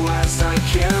echo as I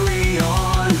carry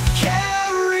on.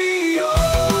 Carry on.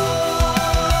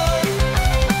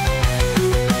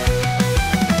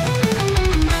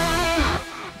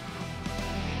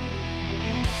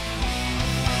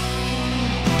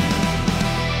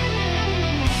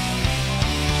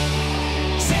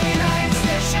 City lights,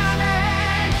 they're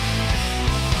shining,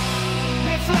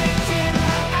 reflecting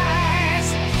our eyes.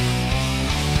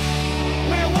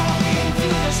 We're walking through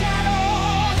the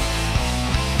shadows,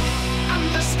 and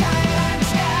the skyline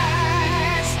sky.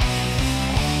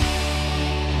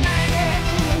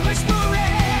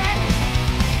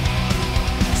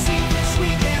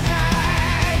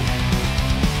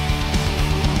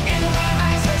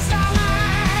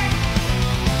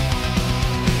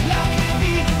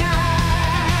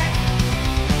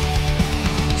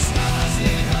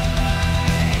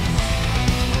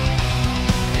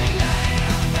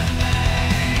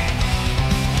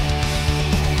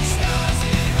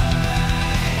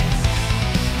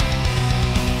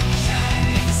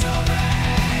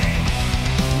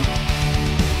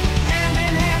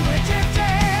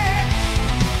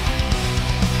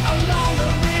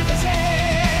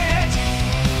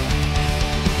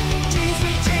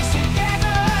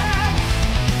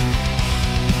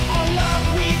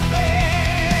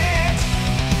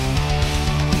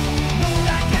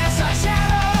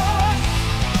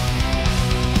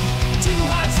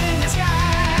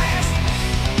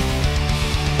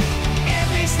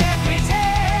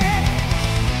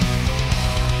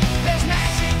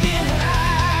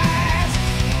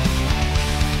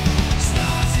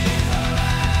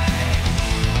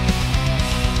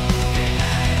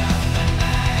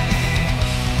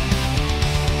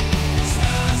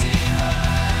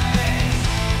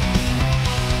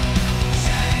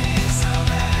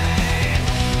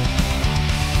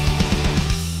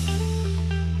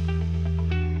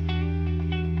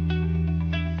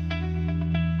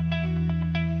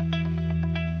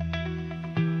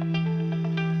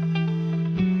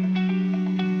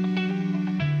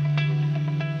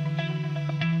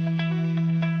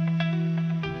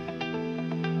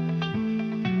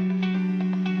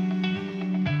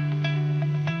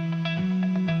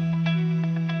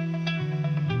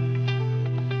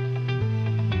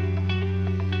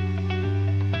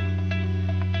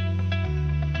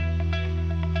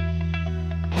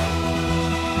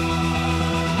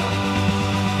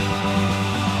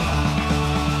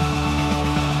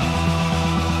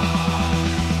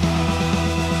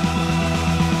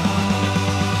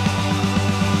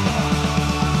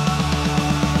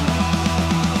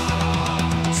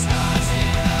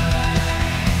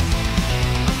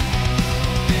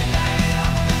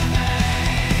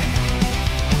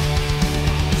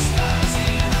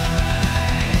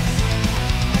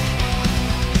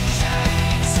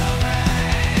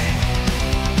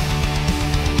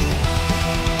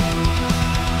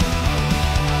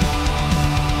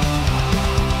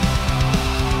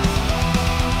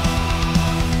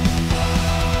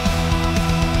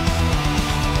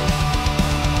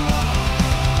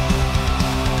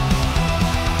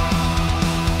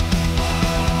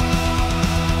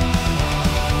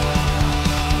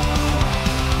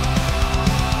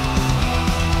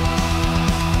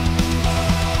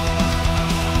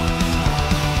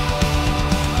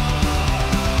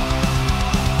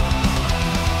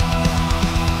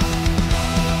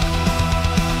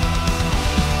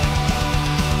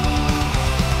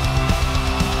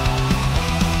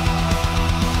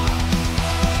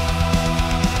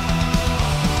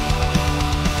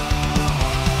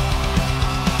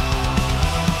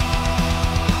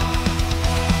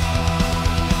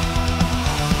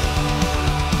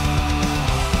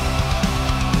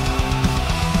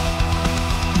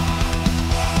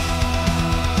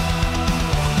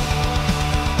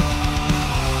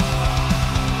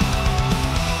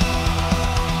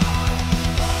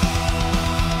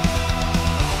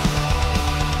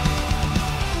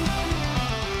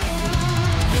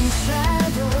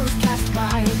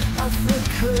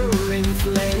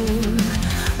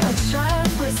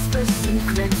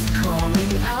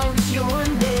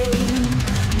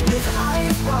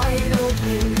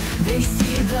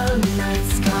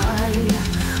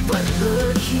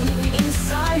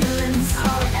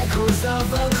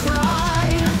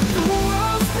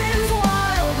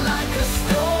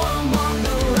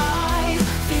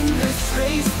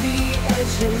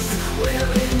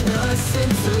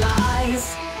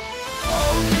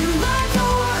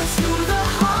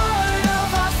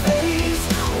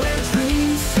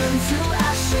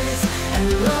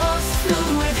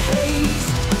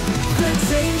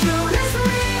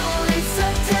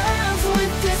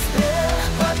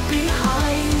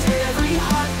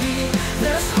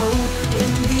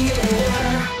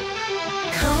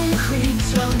 concrete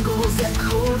jungles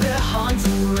echo their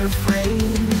haunting refrain.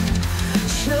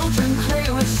 Children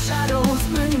play with shadows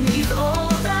beneath all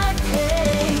that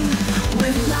pain.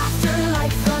 With laughter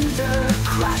like thunder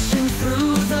crashing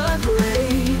through the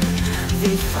gray,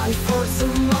 they fight for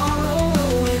tomorrow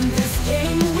in this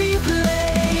game we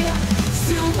play.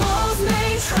 Still walls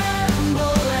may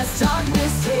tremble as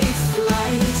darkness takes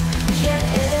flight, yet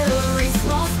every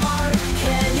small spark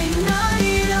can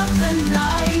ignite up the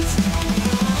night.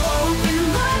 Open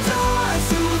the door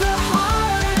to the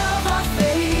heart of our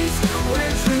fate,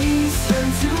 where dreams turn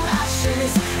to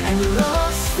ashes and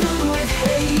love's filled with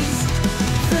haze.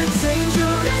 The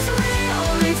danger is real,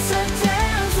 it's a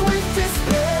dance with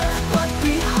despair, but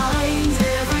behind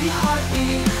every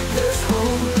heartbeat there's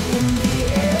hope in the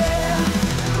air.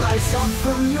 Rise up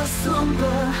from your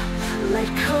slumber, let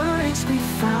courage be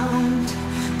found.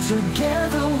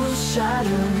 Together we'll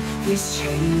shatter these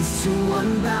chains to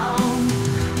unbound.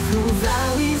 Through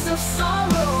valleys of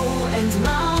sorrow and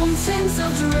mountains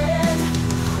of dread,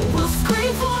 we'll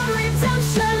scream for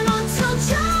redemption until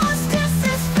justice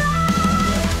is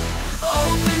found.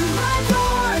 Open the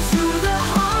door to the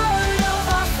heart of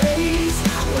our fate,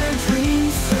 where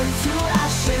dreams turn to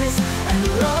ashes and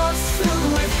love's filled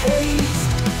with hate.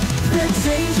 The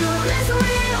danger is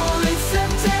real, it's a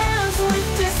dance with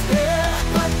despair,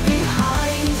 but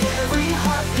behind every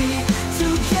heartbeat,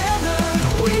 together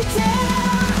we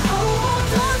dare.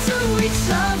 Hold on to each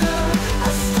other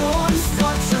as storms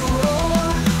start to roar,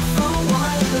 for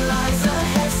what lies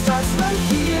ahead starts right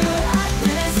here at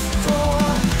this door.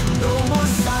 No more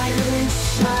silent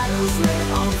shadows, let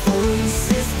our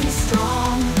voices be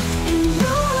strong. In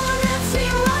unity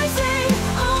rising,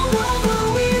 a world where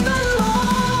we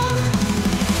belong.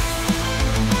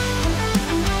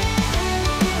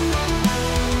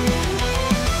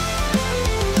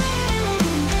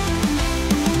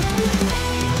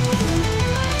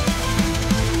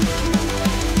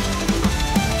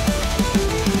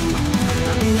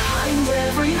 Behind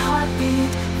every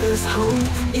heartbeat, there's hope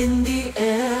in the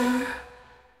air.